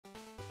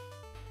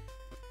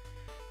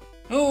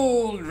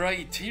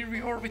Alright, here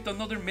we are with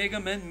another Mega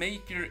Man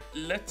Maker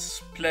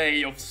Let's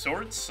Play of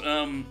sorts.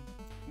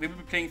 We will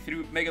be playing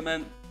through Mega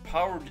Man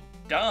Powered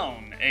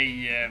Down,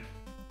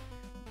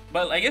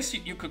 well, I guess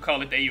you could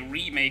call it a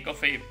remake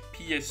of a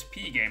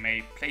PSP game,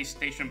 a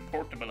PlayStation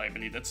Portable, I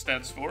believe that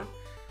stands for.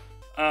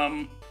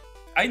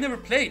 I never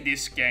played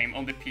this game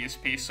on the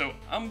PSP, so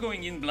I'm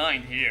going in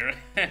blind here.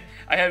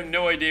 I have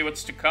no idea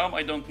what's to come,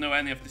 I don't know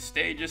any of the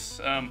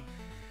stages.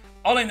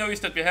 All I know is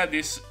that we have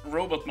this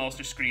Robot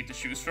Master screen to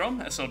choose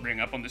from, as I'll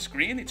bring up on the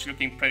screen. It's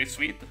looking pretty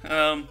sweet.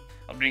 I'll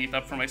bring it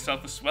up for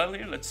myself as well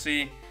here. Let's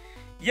see.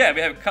 Yeah,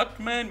 we have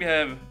Cutman, we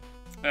have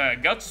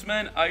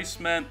Gutsman,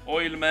 Iceman,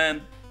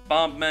 Oilman,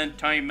 Bombman,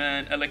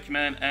 Timeman,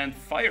 Elecman, and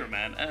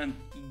Fireman. And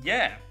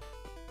yeah,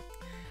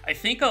 I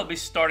think I'll be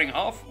starting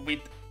off with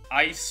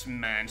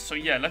Iceman. So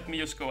yeah, let me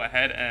just go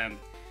ahead and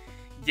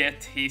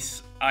get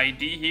his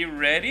ID here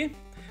ready.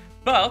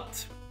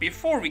 But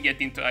before we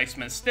get into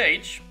Iceman's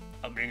stage,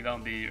 I'll bring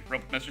down the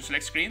Robot Master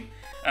select screen.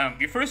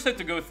 We first have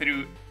to go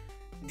through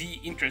the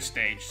intro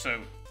stage,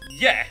 so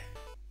yeah,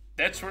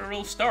 that's where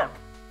we'll start.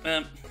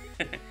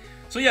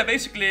 So yeah,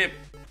 basically,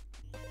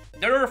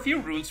 there are a few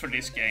rules for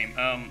this game.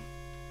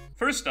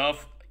 First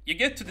off, you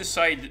get to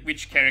decide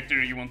which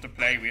character you want to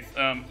play with,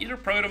 either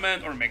Proto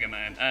Man or Mega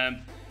Man.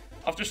 And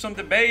after some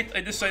debate,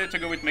 I decided to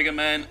go with Mega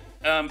Man.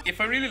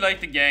 If I really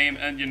like the game,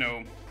 and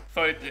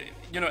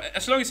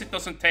as long as it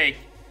doesn't take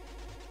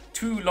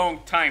too long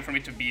time for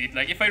me to beat it.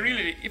 Like if I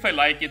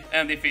like it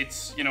and if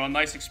it's a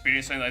nice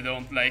experience and I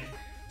don't like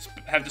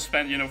have to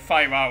spend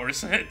 5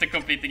 hours to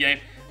complete the game,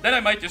 then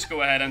I might just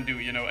go ahead and do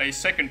a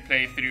second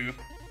playthrough.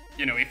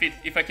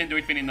 If I can do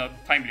it in a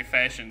timely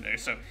fashion there.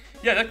 So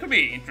yeah, that could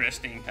be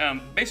interesting.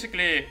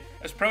 Basically,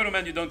 as Proto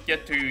Man, you don't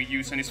get to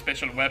use any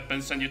special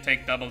weapons and you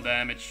take double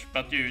damage,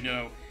 but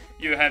you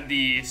have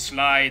the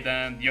slide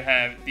and you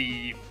have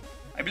the,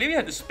 I believe you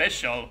have the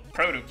special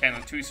Proto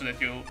Cannon too, so that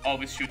you'll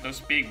always shoot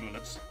those big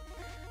bullets.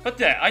 But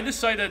yeah, I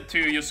decided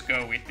to just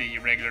go with the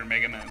regular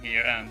Mega Man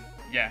here, and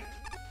yeah.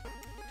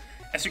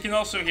 As you can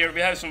also hear,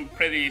 we have some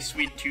pretty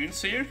sweet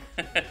tunes here.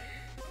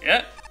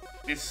 Yeah,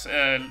 this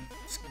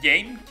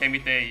game came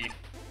with a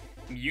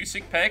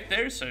music pack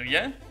there, so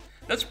yeah.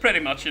 That's pretty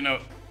much,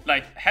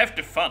 like half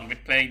the fun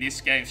with playing these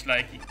games,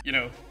 like,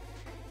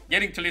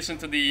 getting to listen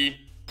to the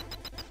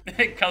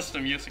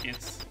custom music.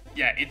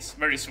 It's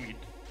very sweet.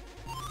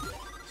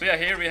 So yeah,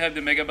 here we have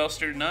the Mega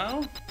Buster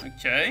now,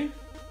 okay.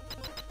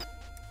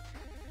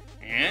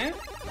 Yeah.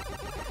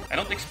 I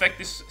don't expect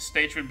this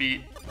stage will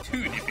be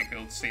too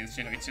difficult since,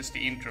 it's just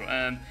the intro.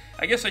 And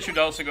I guess I should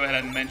also go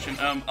ahead and mention,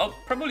 I'll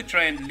probably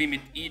try and limit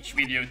each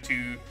video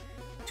to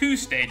 2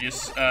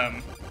 stages,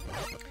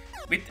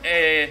 with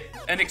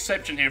an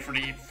exception here for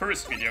the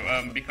first video,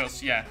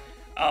 because, yeah,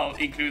 I'll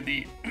include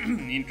the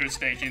intro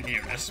stage in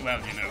here as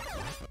well,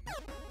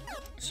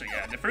 So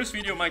yeah, the first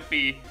video might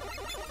be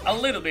a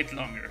little bit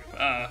longer,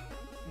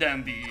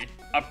 than the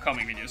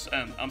upcoming videos,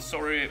 and I'm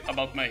sorry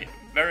about my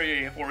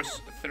very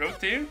hoarse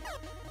throat here.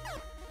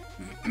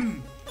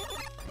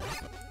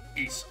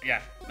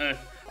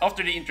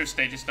 After the intro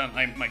stage is done,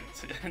 I might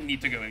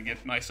need to go and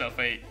get myself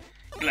a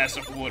glass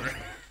of water.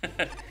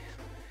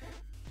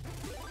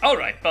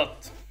 Alright,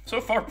 but so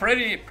far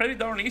pretty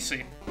darn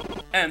easy.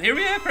 And here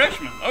we have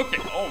Crashman.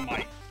 Okay, oh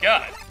my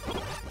god.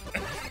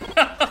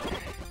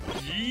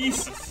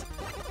 Jesus.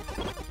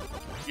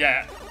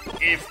 Yeah.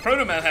 If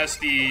Proto Man has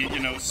the,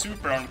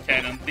 super arm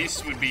cannon,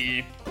 this would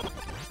be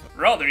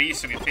rather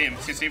easy with him,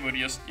 since he would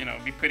just,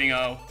 be putting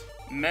out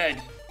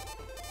mad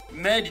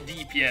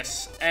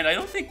DPS. And I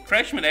don't think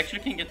Crashman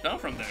actually can get down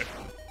from there.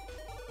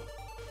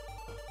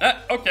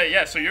 Okay,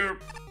 yeah, so you're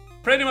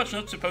pretty much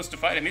not supposed to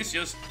fight him, he's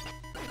just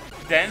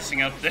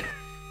dancing up there.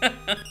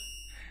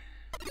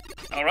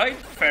 Alright,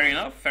 fair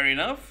enough.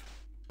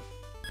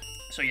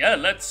 So yeah,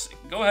 let's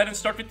go ahead and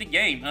start with the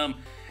game.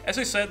 As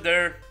I said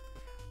there,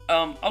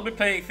 I'll be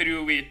playing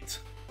through with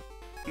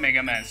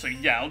Mega Man, so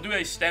yeah, I'll do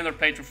a standard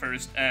playthrough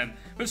first, and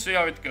we'll see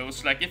how it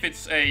goes. Like, if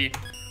it's a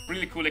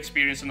really cool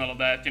experience and all of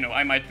that,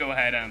 I might go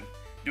ahead and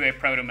do a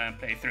Proto Man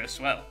playthrough as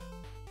well.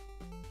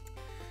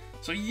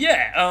 So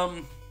yeah,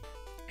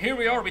 here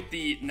we are with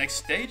the next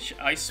stage,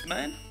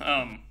 Iceman.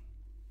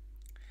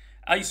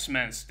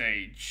 Iceman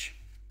stage.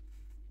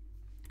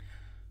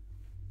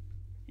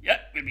 Yeah,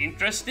 will be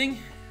interesting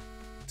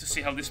to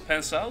see how this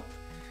pans out.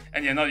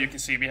 And yeah, now you can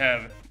see we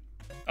have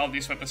all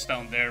these weapons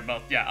down there,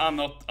 but yeah, I'm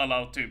not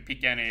allowed to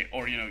pick any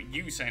or,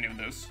 use any of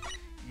those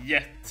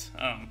yet.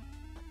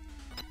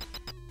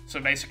 So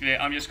basically,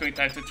 I'm just going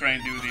to have to try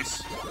and do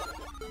this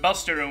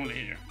Buster only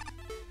here.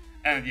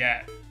 And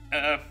yeah,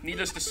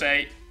 needless to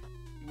say,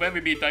 when we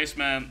beat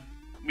Iceman,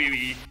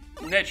 we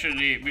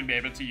naturally will be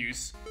able to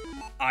use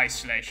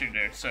Ice Slasher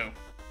there, so...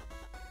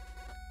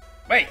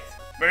 Wait,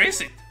 where is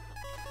it?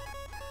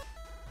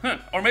 Huh,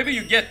 or maybe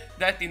you get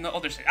that in the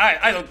other stage.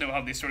 I don't know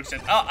how this works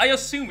yet. I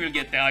assume we'll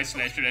get the Ice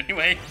Slasher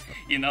anyway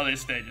in other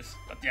stages,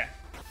 but yeah.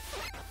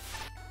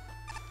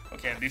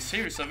 Okay, this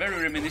here is a very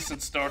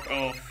reminiscent start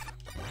of,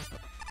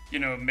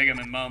 Mega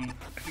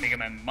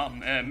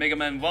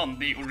Man 1,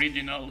 the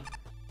original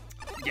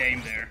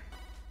game there.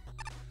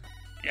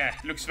 Yeah,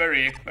 looks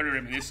very, very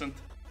reminiscent.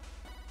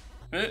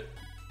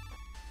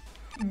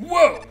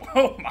 Whoa!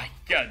 Oh my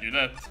god, dude,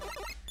 that...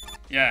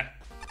 Yeah.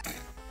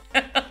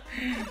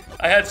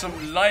 I had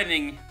some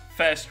lightning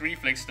fast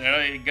reflex there.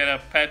 I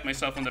gotta pat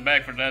myself on the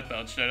back for that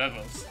dodge there. That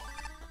was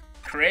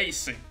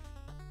crazy.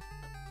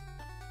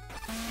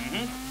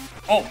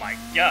 Oh my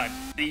god,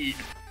 the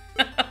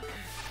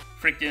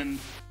freaking...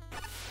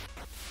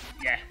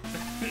 Yeah,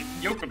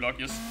 Yoker block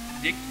just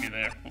dicked me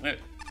there.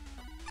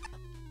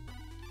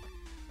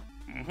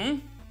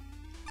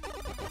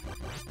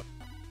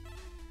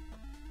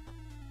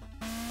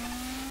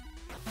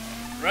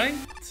 Right.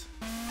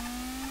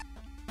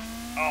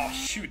 Oh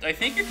shoot, I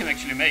think you can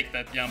actually make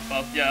that jump,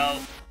 but yeah,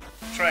 I'll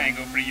try and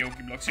go for the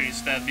Yoker blocks here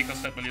instead,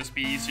 because that will just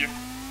be easier.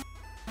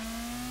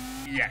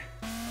 Yeah.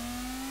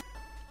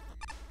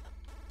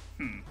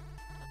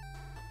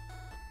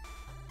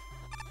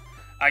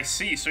 I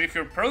see, so if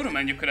you're Proto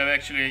Man, you could have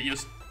actually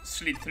just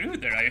slid through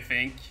there, I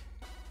think.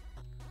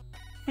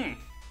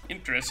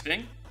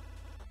 Interesting.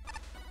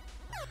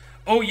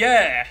 Oh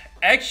yeah,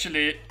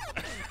 actually,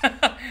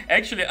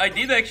 I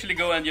did actually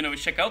go and, you know,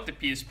 check out the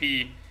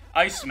PSP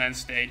Iceman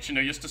stage, you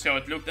know, just to see how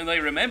it looked, and I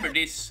remember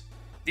this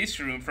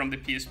room from the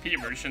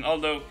PSP version,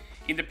 although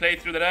in the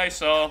playthrough that I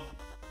saw,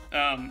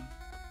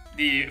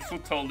 the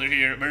foot holder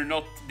here were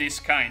not this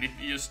kind. It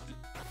just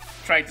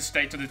tried to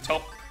stay to the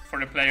top for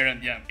the player,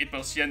 and yeah, it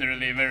was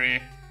generally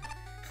very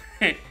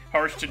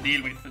harsh to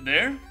deal with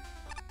there.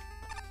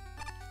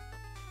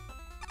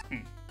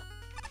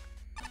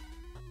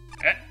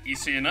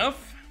 Easy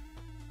enough.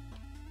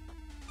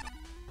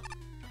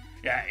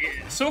 Yeah,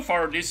 so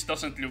far this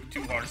doesn't look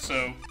too hard,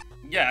 so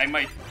yeah,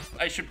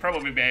 I should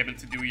probably be able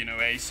to do, you know,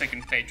 a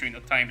second playthrough in a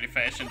timely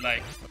fashion.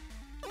 Like,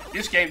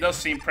 this game does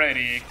seem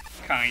pretty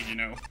kind, you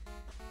know.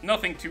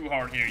 Nothing too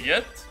hard here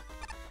yet.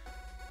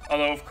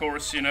 Although, of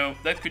course, you know,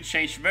 that could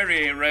change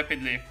very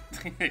rapidly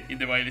in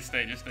the Wrily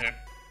stages there.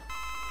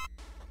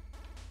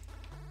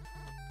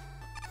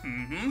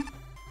 Ooh,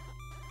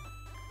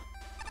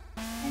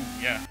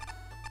 yeah.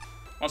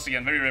 Once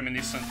again, very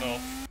reminiscent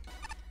of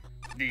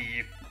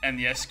the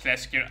NES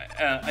classic here.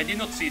 I did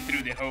not see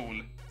through the whole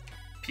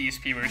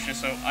PSP version,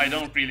 so I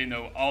don't really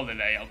know all the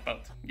layout,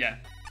 but yeah.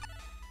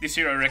 This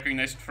here I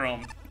recognized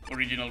from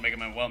original Mega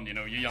Man 1, you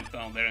know, you jump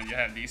down there and you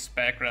have these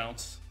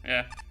backgrounds,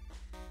 yeah.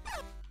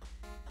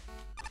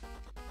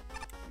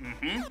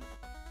 Yeah,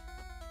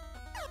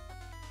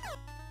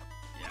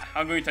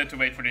 I'm going to have to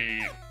wait for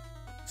the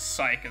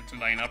cycle to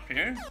line up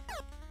here.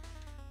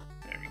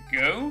 There we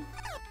go.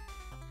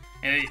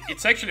 And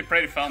it's actually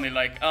pretty funny,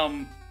 like,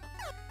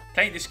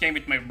 playing this game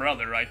with my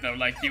brother right now,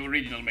 like the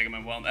original Mega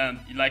Man 1, and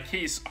like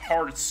he's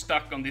hard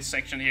stuck on this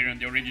section here in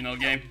the original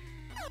game.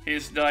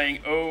 He's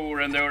dying over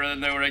and over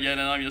and over again,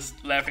 and I'm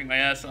just laughing my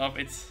ass off.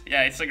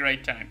 Yeah, it's a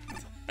great time.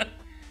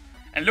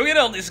 And look at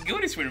all these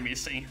goodies we're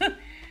missing.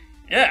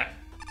 Yeah.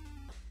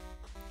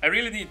 I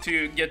really need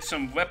to get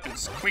some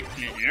weapons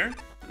quickly here,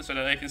 so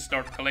that I can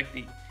start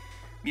collecting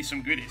me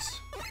some goodies.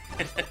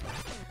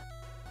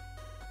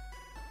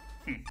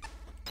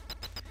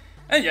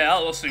 And yeah,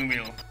 also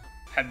we'll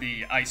have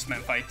the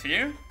Iceman fight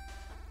here,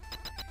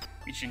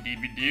 which indeed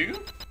we do.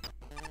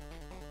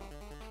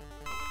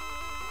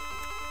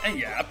 And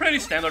yeah, a pretty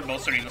standard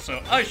boss arena,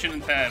 so I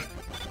shouldn't have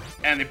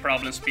any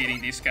problem speeding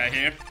this guy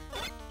here.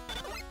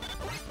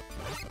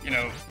 You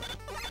know,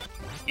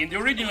 in the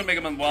original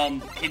Mega Man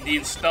 1, he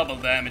deals double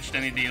damage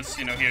than he deals,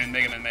 you know, here in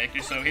Mega Man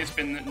Maker, so he's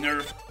been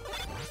nerfed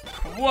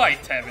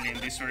quite heavily in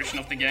this version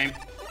of the game.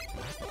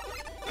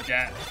 But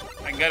yeah,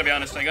 I gotta be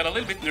honest, I got a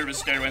little bit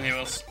nervous there when he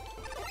was...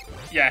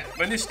 Yeah,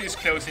 when it's this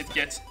close, it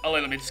gets a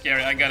little bit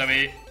scary, I gotta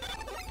be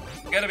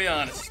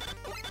honest.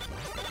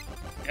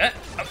 Yeah,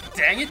 oh,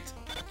 dang it!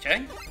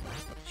 Okay,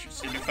 should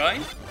still be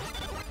fine.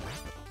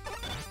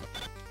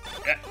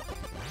 Yeah,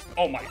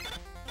 oh my...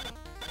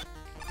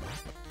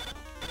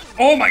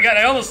 Oh my god,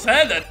 I almost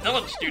had that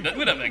dodge, dude, that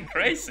would have been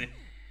crazy.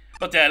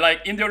 But yeah,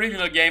 like, in the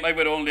original game, I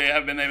would only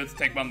have been able to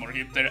take one more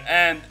hit there,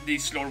 and the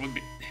floor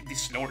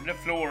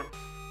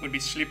would be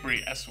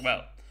slippery as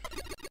well.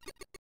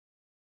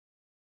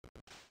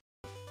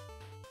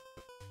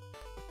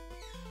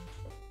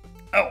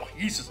 Oh,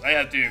 Jesus, I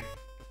had to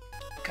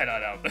cut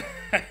that out.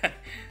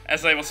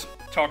 As I was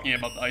talking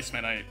about the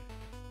Iceman, I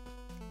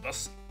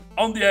was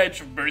on the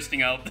edge of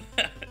bursting out,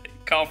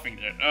 coughing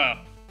there.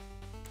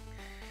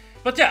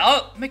 But yeah,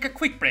 I'll make a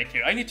quick break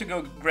here. I need to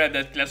go grab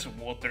that glass of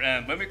water,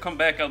 and when we come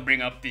back, I'll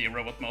bring up the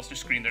Robot Master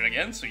screen there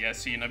again, so yeah,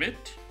 see you in a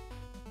bit.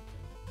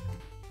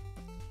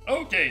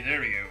 Okay,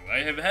 there we go. I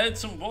have had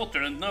some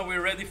water, and now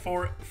we're ready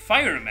for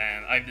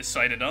Fireman, I've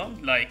decided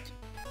on. Like,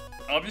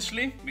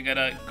 obviously, we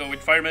gotta go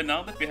with Fireman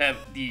now that we have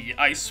the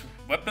ice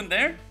weapon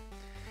there.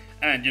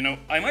 And, you know,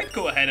 I might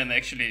go ahead and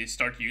actually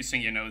start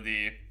using, you know,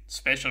 the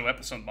special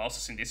weapons on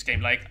bosses in this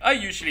game. Like, I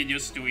usually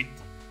just do it,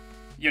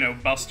 you know,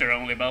 Buster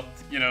only, but,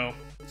 you know,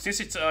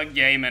 since it's a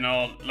game and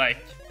all, like,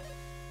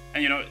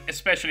 and, you know,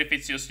 especially if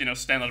it's just, you know,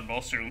 standard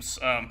boss rooms,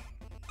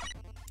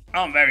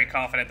 I'm very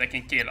confident I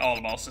can kill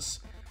all bosses,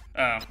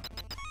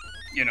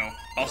 you know,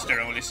 Buster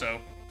only, so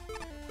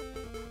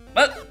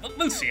But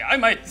we'll see. I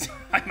might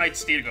I might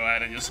still go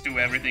ahead and just do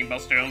everything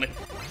Buster only.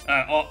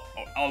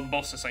 All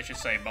bosses, I should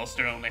say,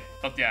 Buster only.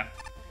 But yeah.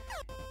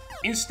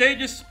 In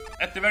stages,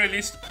 at the very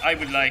least, I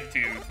would like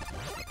to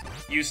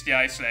use the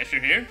Eye Slasher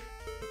here.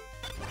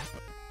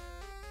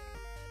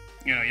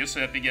 You know, just so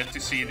that we get to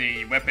see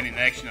the weapon in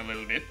action a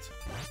little bit.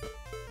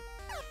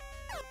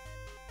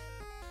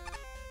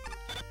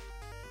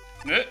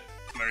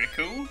 Very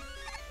cool.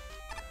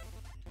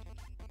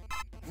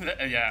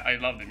 Yeah, I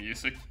love the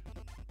music.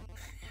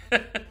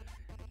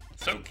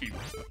 So cute.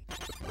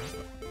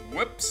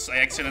 Whoops, I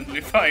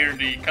accidentally fired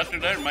the cutter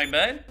there, my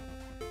bad.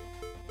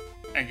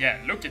 And yeah,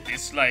 look at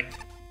this, like,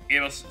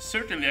 it was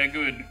certainly a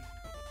good...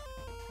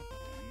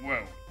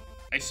 Whoa.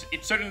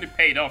 It certainly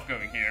paid off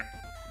going here.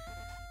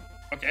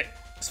 Okay,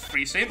 let's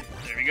freeze him.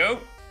 There we go.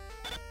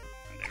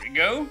 And there we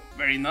go.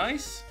 Very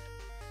nice.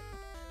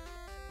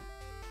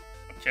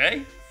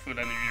 Okay, full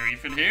energy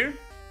refill here.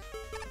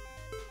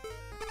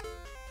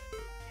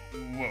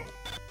 Whoa.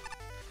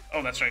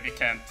 Oh, that's right, we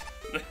can't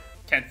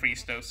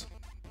freeze those.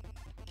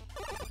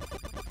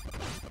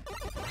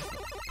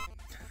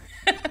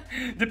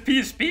 The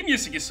PSP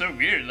music is so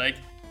weird, like,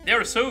 they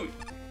are so...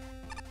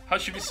 How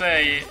should we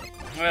say...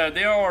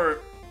 they are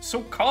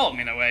so calm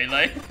in a way,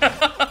 like...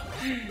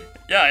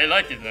 Yeah, I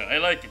like it though, I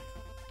like it.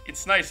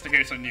 It's nice to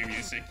hear some new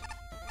music.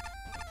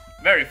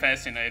 Very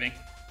fascinating.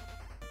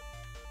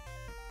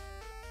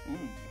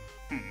 Ooh,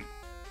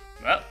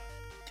 Well,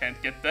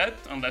 can't get that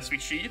unless we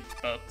cheat,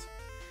 but...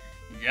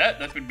 Yeah,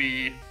 that would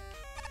be...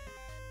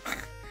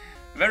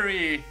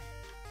 very...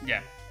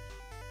 Yeah.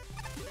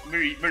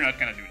 We're not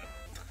gonna do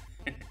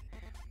that.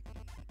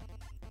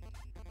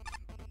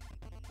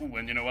 Ooh,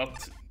 and you know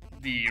what?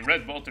 The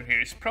red water here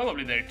is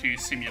probably there to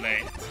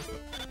simulate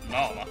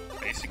lava,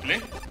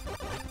 basically.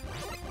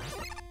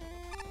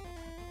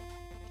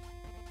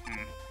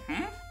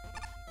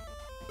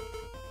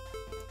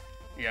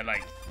 Yeah,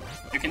 like,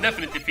 you can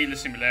definitely feel the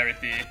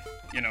similarity,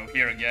 you know,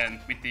 here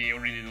again with the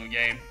original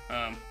game.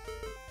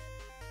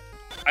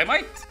 I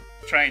might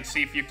try and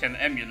see if you can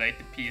emulate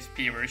the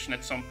PSP version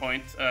at some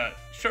point.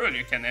 Surely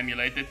you can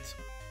emulate it.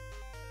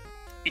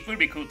 It would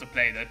be cool to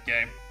play that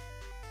game.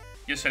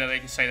 Just so that I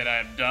can say that I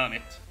have done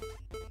it.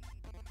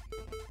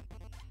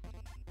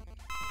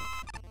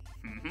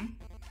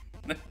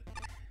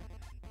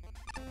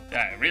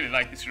 Yeah, I really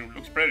like this room.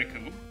 Looks pretty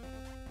cool.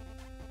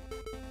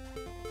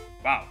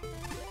 Wow.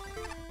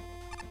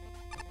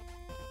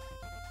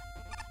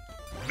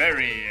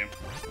 Very...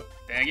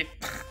 Dang it.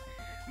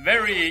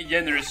 Very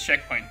generous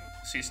checkpoint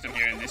system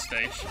here in this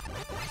stage.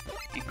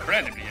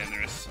 Incredibly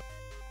generous.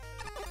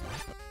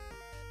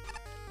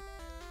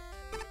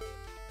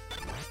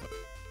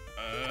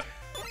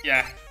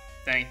 Yeah,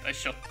 dang it, I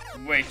shot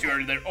way too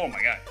early there. Oh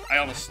my god, I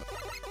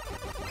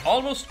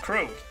almost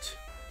croaked.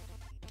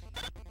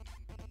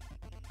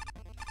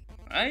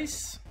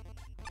 Nice.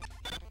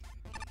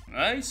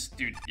 Nice,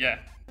 dude, yeah.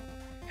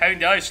 Having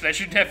the Eye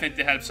Slasher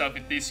definitely helps out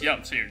with these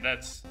jumps here,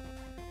 that's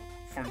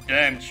for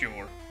damn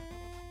sure.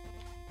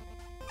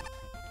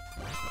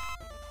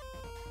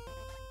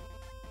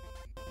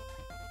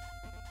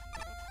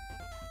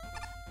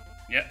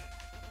 Yeah.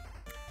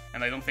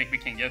 And I don't think we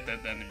can get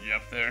that energy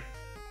up there.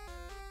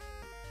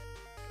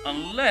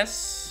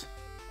 Unless...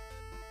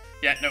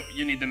 Yeah, no,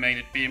 you need the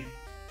magnet beam.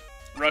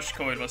 Rush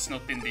Coil was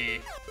not in the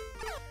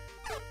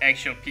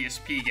actual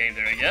PSP game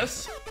there, I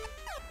guess.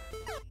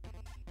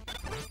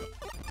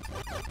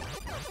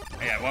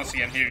 Yeah, once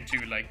again here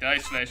too, like, the Eye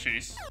Slasher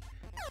is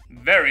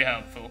very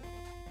helpful.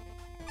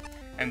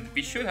 And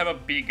we should have a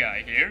big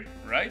guy here,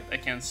 right? I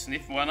can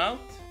sniff one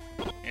out.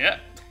 Yeah.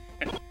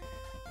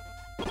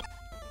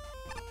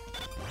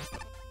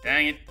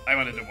 Dang it, I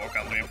wanted to walk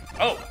under him.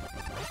 Oh!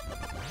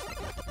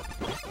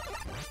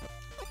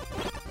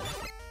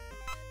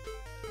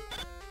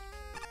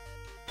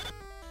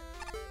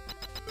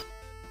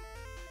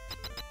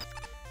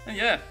 And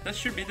yeah, that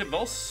should be the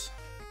boss,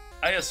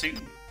 I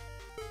assume.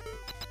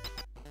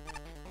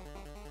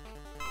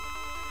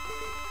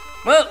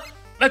 Well,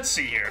 let's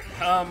see here.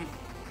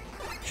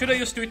 Should I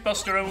just do it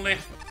Buster only?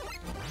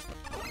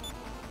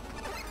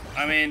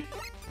 I mean...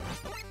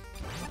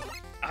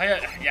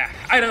 yeah,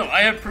 I don't know,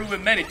 I have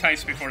proven many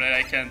times before that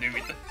I can do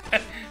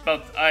it.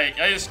 But I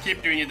just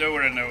keep doing it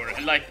over and over.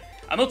 And like,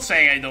 I'm not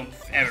saying I don't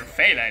ever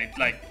fail at it,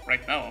 like,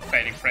 right now I'm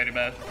failing pretty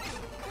bad.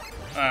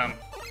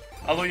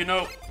 Although, you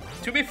know,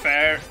 to be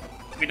fair,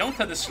 we don't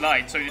have the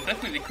slide, so it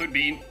definitely could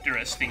be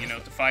interesting, you know,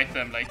 to fight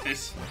them like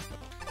this.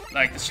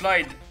 Like, the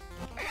slide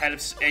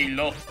helps a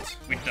lot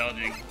with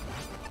dodging.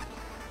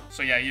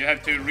 So yeah, you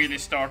have to really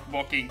start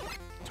walking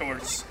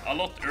towards a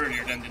lot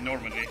earlier than you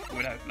normally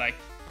would have, like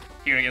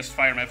here against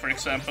Fireman, for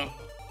example.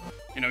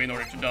 You know, in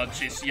order to dodge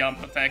his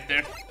jump attack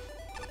there.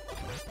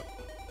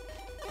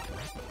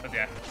 But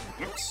yeah,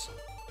 whoops.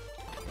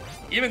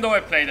 Even though I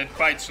played it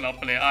quite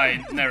sloppily,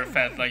 I never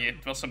felt like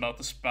it was about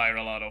to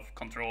spiral out of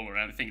control or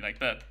anything like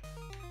that.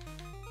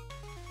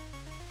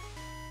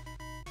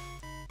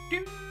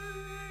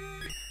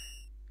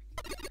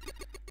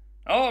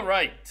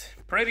 Alright,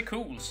 pretty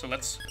cool. So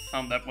let's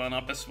thumb that one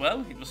up as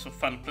well. It was a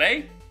fun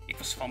play. It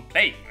was fun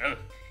playing.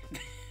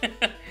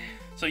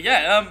 So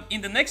yeah,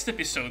 in the next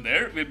episode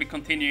there, we'll be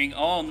continuing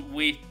on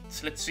with,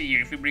 let's see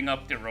here, if we bring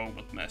up the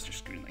Robot Master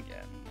screen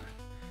again.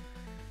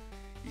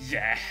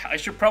 Yeah, I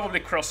should probably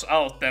cross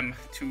out them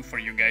too for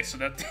you guys so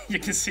that you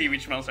can see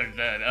which ones are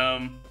dead.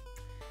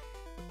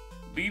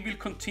 We will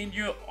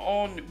continue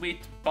on with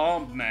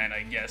Bomb Man,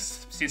 I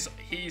guess, since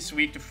he's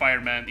weak to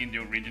Fireman in the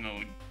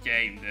original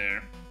game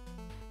there.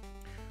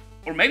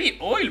 Or maybe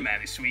Oil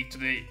Man is weak to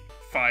the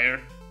fire.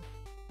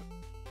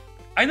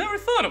 I never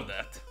thought of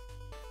that.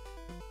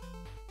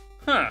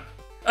 Huh.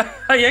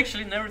 I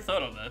actually never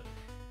thought of that.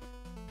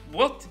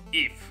 What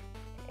if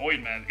Oil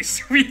Man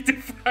is weak to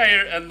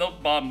fire and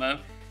not Bomb Man?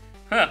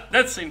 Huh,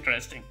 that's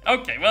interesting.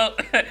 Okay, well,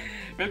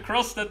 we'll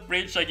cross that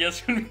bridge, I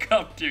guess, when we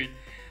come to it.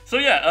 So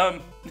yeah,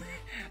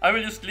 I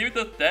will just leave it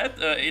at that.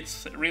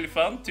 It's really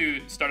fun to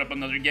start up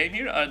another game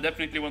here. I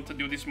definitely want to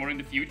do this more in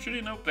the future,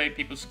 you know, play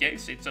people's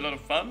games. It's a lot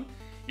of fun,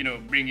 you know,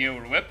 bringing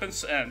over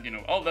weapons and, you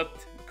know, all that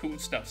cool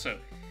stuff. So,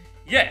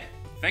 yeah,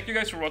 thank you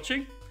guys for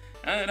watching,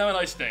 and have a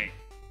nice day.